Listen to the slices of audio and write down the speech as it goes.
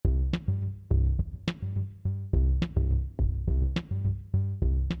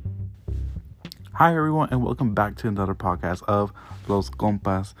Hi, everyone, and welcome back to another podcast of Los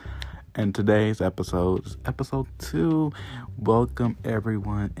Compas. And today's episode is episode 2. Welcome,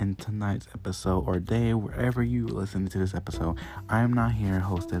 everyone, in tonight's episode or day, wherever you listen to this episode. I am not here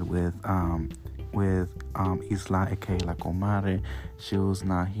hosted with Isla, aka La Comadre. She was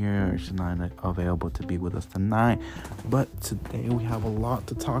not here. She's not available to be with us tonight. But today we have a lot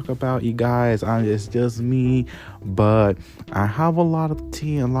to talk about, you guys. It's just me, but I have a lot of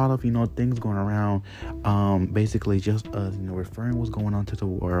tea, a lot of things going around. Basically just us, referring what's going on to the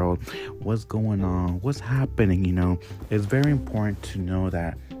world, what's going on, what's happening. It's very important to know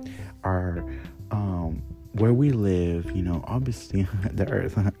that our where we live, obviously, the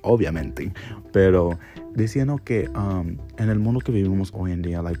earth, obviamente, pero diciendo que en el mundo que vivimos hoy en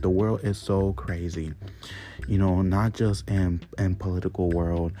día, like, the world is so crazy, not just in political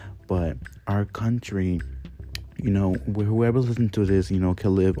world, but our country, whoever listens to this,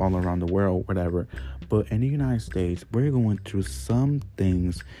 can live all around the world, whatever, but in the United States, we're going through some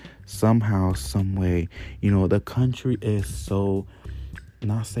things, somehow, some way. The country is so,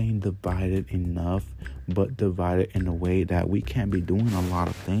 not saying divided enough, but divided in a way that we can't be doing a lot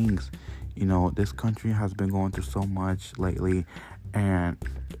of things. This country has been going through so much lately, and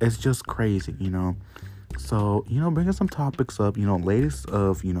it's just crazy, So, bringing some topics up, latest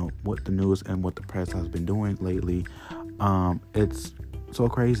of, what the news and what the press has been doing lately. It's so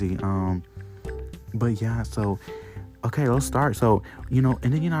crazy. But yeah, so, okay, let's start. So, in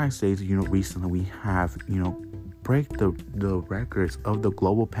the United States, recently we have, break the records of the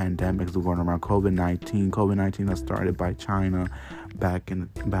global pandemics going around COVID-19. COVID-19 has started by China back in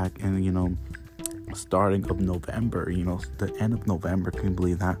starting of November, the end of November. Can you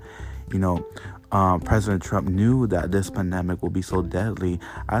believe that? President Trump knew that this pandemic will be so deadly,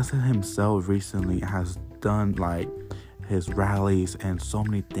 as he himself recently has done, like, his rallies and so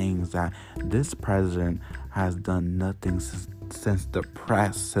many things, that this president has done nothing since the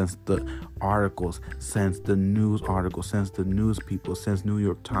press, since the articles, since the news articles, since the news people, since New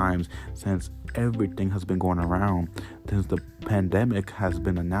York Times, since everything has been going around, since the pandemic has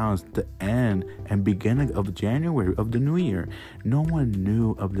been announced, the end and beginning of January of the new year. No one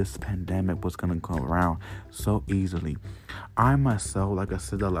knew of this pandemic was going to go around so easily. I myself, like I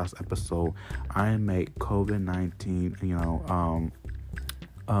said the last episode, I make COVID-19,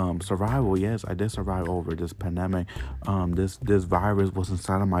 survival. Yes, I did survive over this pandemic. This virus was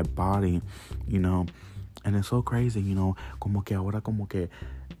inside of my body, and it's so crazy, como que ahora como que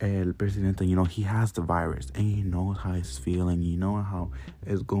el presidente, he has the virus and he knows how it's feeling, how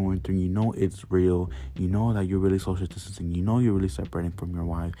it's going through, it's real, that you're really social distancing, you're really separating from your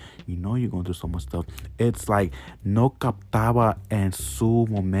wife, you're going through so much stuff. It's like no captaba en su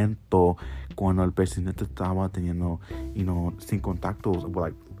momento cuando el presidente estaba teniendo, sin contactos,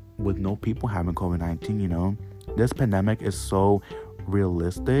 like, with no people having COVID-19, This pandemic is so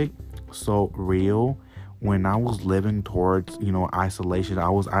realistic, so real. When I was living towards, isolation, I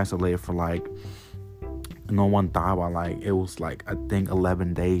was isolated for, like, no one thought about, like, it was, like, I think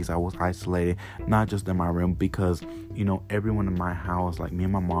 11 days I was isolated, not just in my room, because, everyone in my house, like me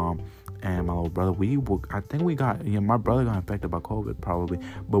and my mom and my little brother, I think we got, my brother got infected by COVID probably,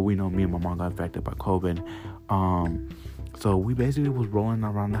 but we know me and my mom got infected by COVID. So we basically was rolling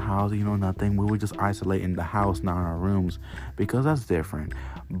around the house, nothing. We were just isolating the house, not in our rooms, because that's different.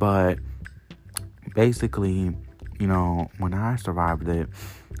 But basically, when I survived it,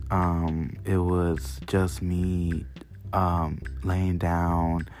 it was just me laying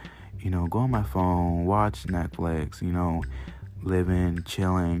down, go on my phone, watch Netflix, living,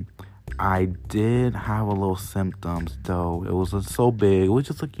 chilling. I did have a little symptoms, though. It was so big. It was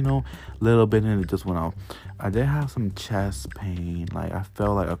just like, little bit, and it just went off. I did have some chest pain. Like, I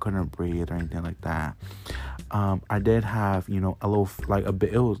felt like I couldn't breathe or anything like that. I did have, a little, like, a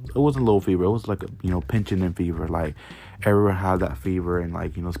bit. It was a little fever. It was like a, pinching in fever. Like, everyone had that fever, and,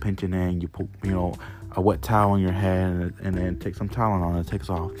 like, it's pinching in. You put, a wet towel on your head, and then take some Tylenol and it takes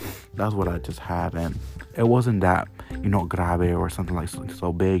off. That's what I just had, and it wasn't that, grave or something like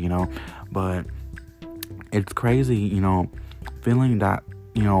so big, but it's crazy, feeling that,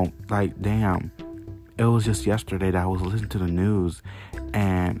 like, damn, it was just yesterday that I was listening to the news,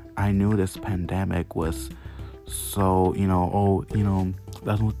 and I knew this pandemic was so,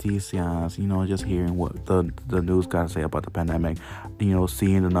 las noticias, just hearing what the news got to say about the pandemic,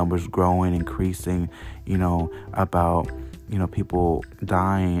 seeing the numbers growing, increasing, about, people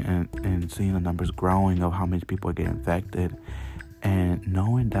dying, and seeing the numbers growing of how many people get infected, and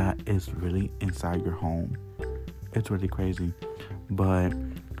knowing that it's really inside your home. It's really crazy. But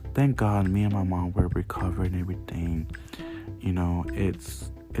thank God me and my mom were recovering everything.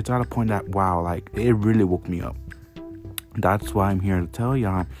 It's it's at a point that, wow, like, it really woke me up. That's why I'm here to tell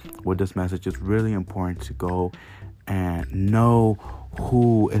y'all with this message. It's really important to go and know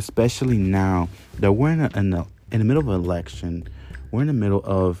who, especially now that we're in the middle of an election, we're in the middle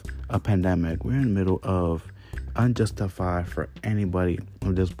of a pandemic, we're in the middle of unjustified for anybody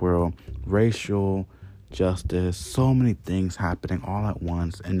in this world, racial justice, so many things happening all at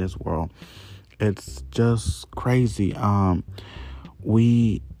once in this world. It's just crazy.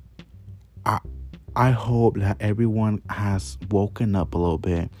 We, I, I hope that everyone has woken up a little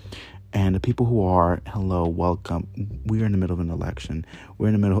bit. And the people who are, hello, welcome. We're in the middle of an election. We're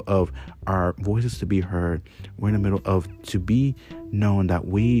in the middle of our voices to be heard. We're in the middle of to be known that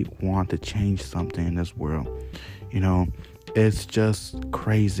we want to change something in this world. You know, it's just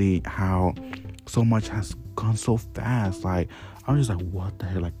crazy how so much has gone so fast. Like, I'm just like, what the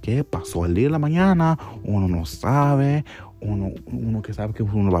hell? Like, ¿qué pasó el día de la mañana? Uno no sabe. Uno que sabe que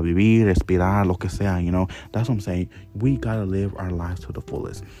uno va a vivir, respirar, lo que sea, you know. That's what I'm saying. We gotta live our lives to the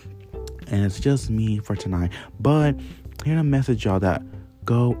fullest. And it's just me for tonight. But here's a message, y'all, that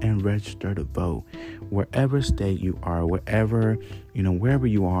go and register to vote. Wherever state you are, wherever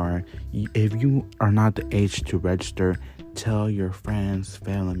you are, if you are not the age to register, tell your friends,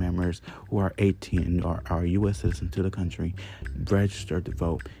 family members who are 18 or are U.S. citizens to the country, register to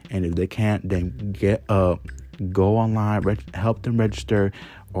vote. And if they can't, then go online, help them register,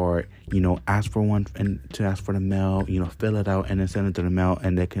 or ask for one and to ask for the mail, fill it out and then send it to the mail,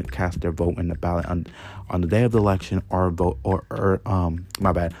 and they can cast their vote in the ballot on the day of the election, or vote or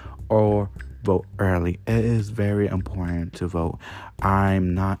vote early. It is very important to vote.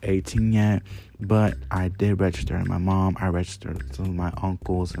 I'm not 18 yet, but I did register. My mom, I registered some of my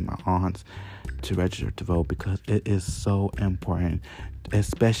uncles and my aunts to register to vote, because it is so important,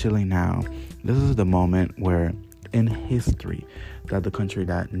 especially now. This is the moment where in history that the country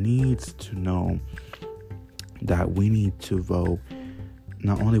that needs to know that we need to vote,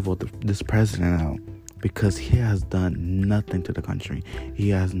 not only vote this president out, because he has done nothing to the country. He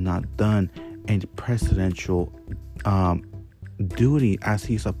has not done any presidential duty as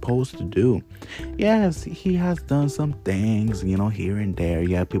he's supposed to do. Yes, he has done some things, here and there.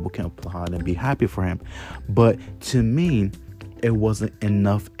 Yeah, people can applaud and be happy for him. But to me, it wasn't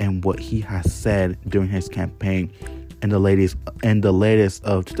enough in what he has said during his campaign and the latest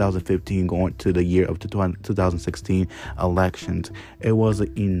of 2015 going to the year of 2016 elections. It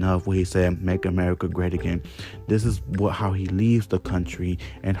wasn't enough what he said, make America great again. This is how he leaves the country,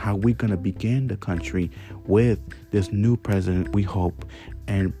 and how we're going to begin the country with this new president, we hope,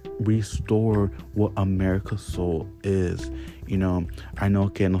 and restore what America's soul is. I know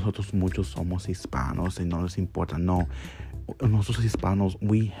que nosotros muchos somos hispanos y no les importa. No. Nosotros Hispanos,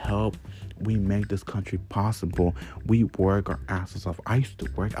 we make this country possible. We work our asses off. I used to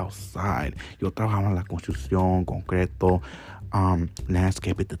work outside. Yo trabajaba en la construcción, concreto,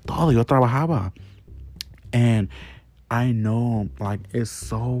 landscape, de todo. Yo trabajaba. And I know, like, it's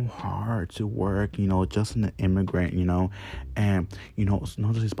so hard to work, just an immigrant, and,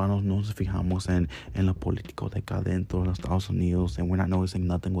 nosotros hispanos nos fijamos en lo político de acá dentro de los Estados Unidos, and we're not noticing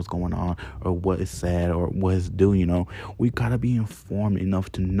nothing what's going on, or what is said, or what is due, We gotta be informed enough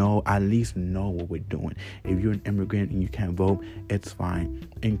to at least know what we're doing. If you're an immigrant and you can't vote, it's fine.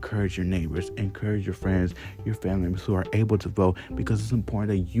 Encourage your neighbors, encourage your friends, your family members who are able to vote, because it's important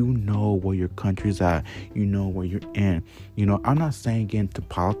that you know where your country's at, where you're in. I'm not saying get into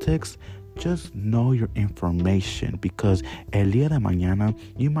politics. Just know your information, because el día de mañana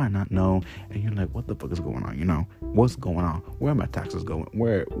you might not know, and you're like, what the fuck is going on? What's going on? Where are my taxes going?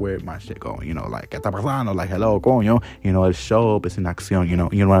 Where my shit going? Like, ¿qué está pasando? Like, hello, coño. El show up is in acción. You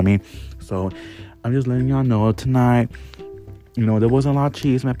know what I mean? So I'm just letting y'all know tonight. There wasn't a lot of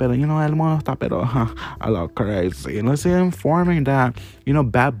cheese, pero, el mono está, pero, a lot crazy. And let's say informing that,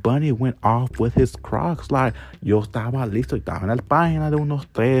 Bad Bunny went off with his Crocs. Like, yo estaba listo, estaba en la página de unos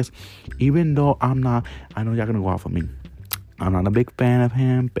tres. Even though I know y'all gonna go off of me. I'm not a big fan of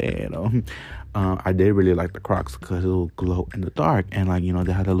him, pero, I did really like the Crocs because it'll glow in the dark. And, like,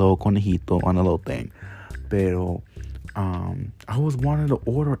 they had a little conejito on a little thing. Pero, I was wanting to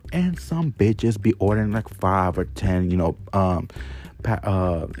order, and some bitches be ordering like 5 or 10,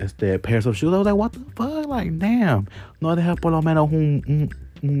 pairs of shoes. I was like, what the fuck? Like, damn. No deja por lo menos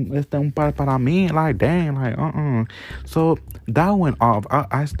un par para mí. Like, dang, like, So that went off.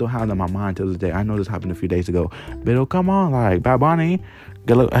 I still have it in my mind till this day. I know this happened a few days ago. But come on, like, Bad Bunny,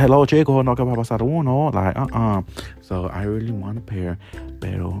 hello, chico, no que va a pasar uno. Like, So I really want a pair.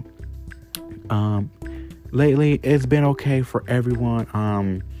 Pero, lately, it's been okay for everyone.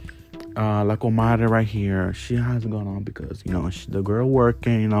 La comadre right here, she hasn't gone on because, the girl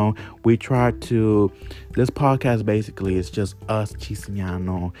working, we try to, this podcast basically is just us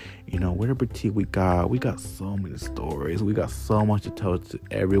chismeando, whatever tea we got so many stories. We got so much to tell to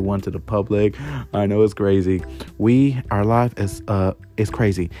everyone, to the public. I know it's crazy. Our life is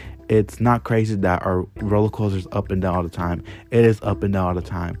crazy. It's not crazy that our roller coaster's up and down all the time. It is up and down all the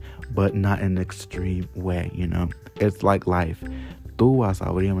time, but not in an extreme way, It's like life. Tú vas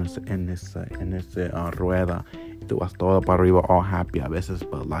arriba en ese rueda. Tú vas todo para arriba, all happy a veces,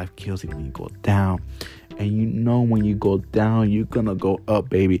 but life kills you when you go down. And when you go down, you're gonna go up,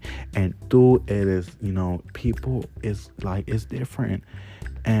 baby. And tú eres, people is like, it's different.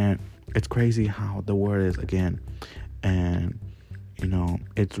 And it's crazy how the world is again. And,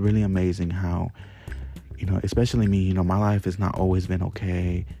 it's really amazing how, especially me, my life has not always been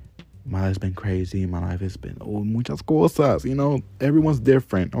okay. My life's been crazy. My life has been muchas cosas. Everyone's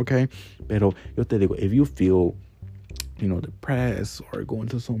different, okay? Pero yo te digo, if you feel, depressed or going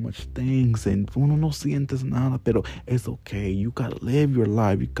through so much things and uno no sientes nada, pero it's okay. You gotta live your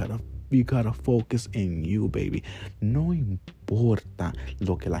life. You gotta focus in you, baby. No importa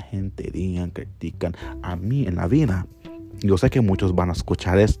lo que la gente digan, critican. A mí en la vida, yo sé que muchos van a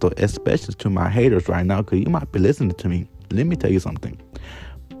escuchar esto, especially to my haters right now, because you might be listening to me. Let me tell you something.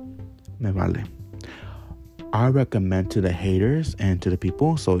 Me vale. I recommend to the haters and to the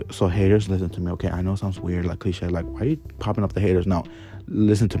people. So haters, listen to me, okay? I know it sounds weird, like cliche, like, why are you popping up the haters? No,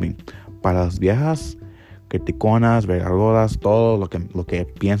 listen to me. Para las viejas, criticonas, vergadoras, todo lo que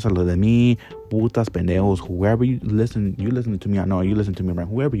piensan lo de mí, putas, pendejos, whoever you listen to me. I know you listen to me, right?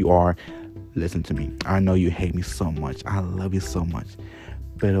 Whoever you are, listen to me. I know you hate me so much. I love you so much.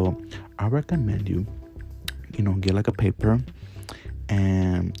 Pero I recommend you, get like a paper.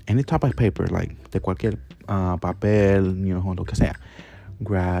 And any type of paper, like de cualquier papel, lo que sea.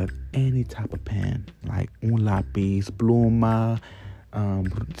 Grab any type of pen, like un lápiz, pluma,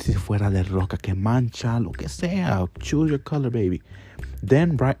 si fuera de roca que mancha, lo que sea. Choose your color, baby.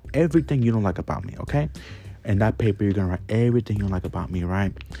 Then write everything you don't like about me, okay? In that paper, you're going to write everything you don't like about me,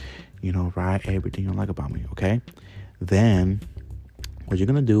 right? Write everything you don't like about me, okay? Then what you're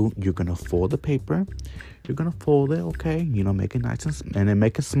going to do, you're going to fold the paper. You're going to fold it, okay? Make it nice and then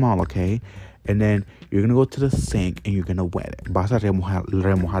make it small, okay? And then you're going to go to the sink and you're going to wet it. Vas a remojar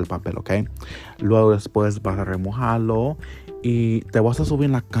el papel, okay? Luego después vas a remojarlo y te vas a subir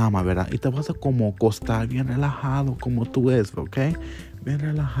en la cama, ¿verdad? Y te vas a como acostar bien relajado como tú es, okay? Bien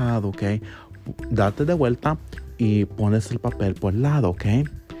relajado, okay? Date de vuelta y pones el papel por el lado, okay?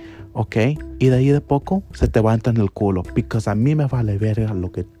 ¿Ok? Y de ahí de poco se te va a entrar en el culo. Porque a mí me vale verga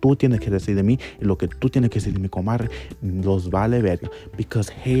lo que tú tienes que decir de mí y lo que tú tienes que decir de mi comadre. Los vale verga. Because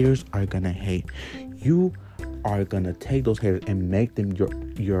haters are gonna hate. You are gonna take those haters and make them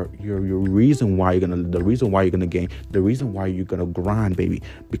your reason why you're gonna, the reason why you're gonna gain, the reason why you're gonna grind, baby.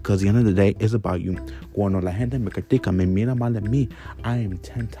 Because at the end of the day, it's about you. Cuando la gente me critica, me mira mal de mí, I am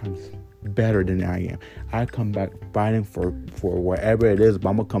 10 times better than I am. I come back fighting for wherever it is, but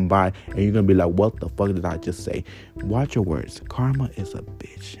I'm gonna come by and you're gonna be like, what the fuck did I just say? Watch your words. Karma is a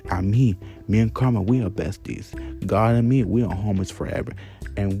bitch. Me and Karma, we are besties. God and me, we are homies forever.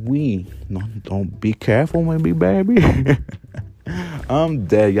 And we don't be careful with me, baby. I'm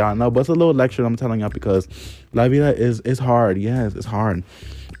dead, y'all. No, but it's a little lecture I'm telling y'all because la vida is hard. Yes, it's hard.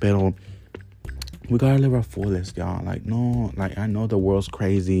 Pero we gotta live our fullest, y'all. I know the world's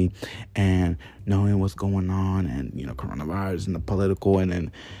crazy and knowing what's going on and, coronavirus and the political and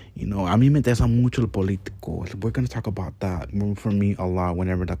then, a mí me interesa mucho el político. We're gonna talk about that for me a lot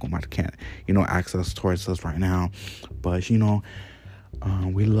whenever that comadre can't, access towards us right now. But,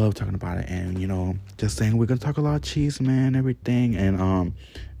 we love talking about it and, just saying we're gonna talk a lot of cheese, man, everything. And,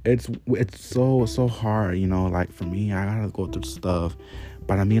 it's so hard, like for me, I gotta go through stuff.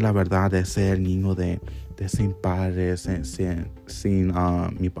 Para mí, la verdad, de ser niño de sin padres, sin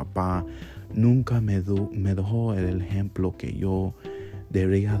mi papá, nunca me dejó el ejemplo que yo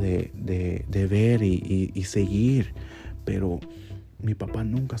debería de ver y seguir. Pero mi papá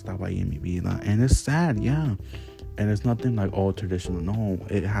nunca estaba ahí en mi vida. And it's sad, yeah. And it's nothing like all traditional. No,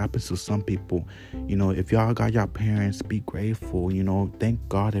 it happens to some people. If y'all got your parents, be grateful. Thank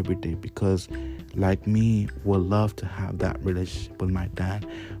God every day because, like me, would love to have that relationship with my dad,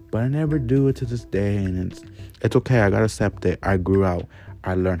 but I never do it to this day. And it's okay. I gotta accept it. I grew out.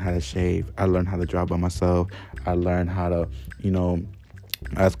 I learned how to shave. I learned how to drive by myself. I learned how to,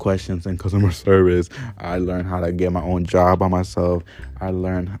 ask questions in customer service. I learned how to get my own job by myself. I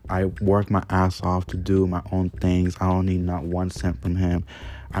worked my ass off to do my own things. I don't need not 1 cent from him.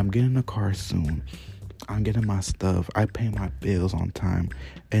 I'm getting a car soon. I'm getting my stuff. I pay my bills on time.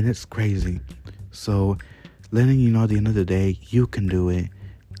 And it's crazy. So, letting you know at the end of the day, you can do it.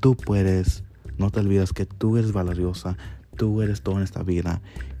 Tú puedes. No te olvides que tú eres valiosa. Tú eres todo en esta vida.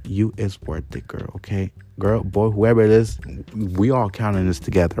 You is worth it, girl, okay? Girl, boy, whoever it is, we all counting this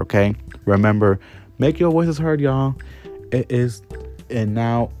together, okay? Remember, make your voices heard, y'all. It is and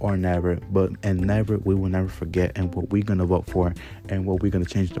now or never, we will never forget and what we're gonna vote for and what we're gonna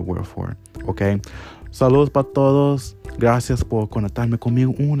change the world for, okay? Saludos para todos. Gracias por conectarme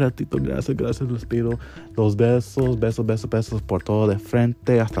conmigo un ratito. Gracias, les pido los besos por todo de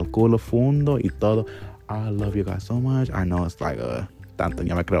frente hasta el culo fundo y todo. I love you guys so much. I know it's like tanto,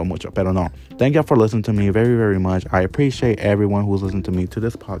 ya me creo mucho, pero no. Thank you for listening to me very, very much. I appreciate everyone who's listening to me to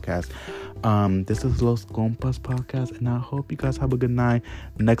this podcast. This is Los Compas podcast, and I hope you guys have a good night.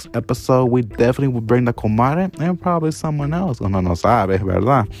 Next episode, we definitely will bring the comadre and probably someone else. Uno no sabe,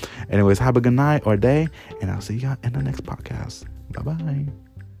 ¿verdad? Anyways, have a good night or day, and I'll see you in the next podcast. Bye-bye.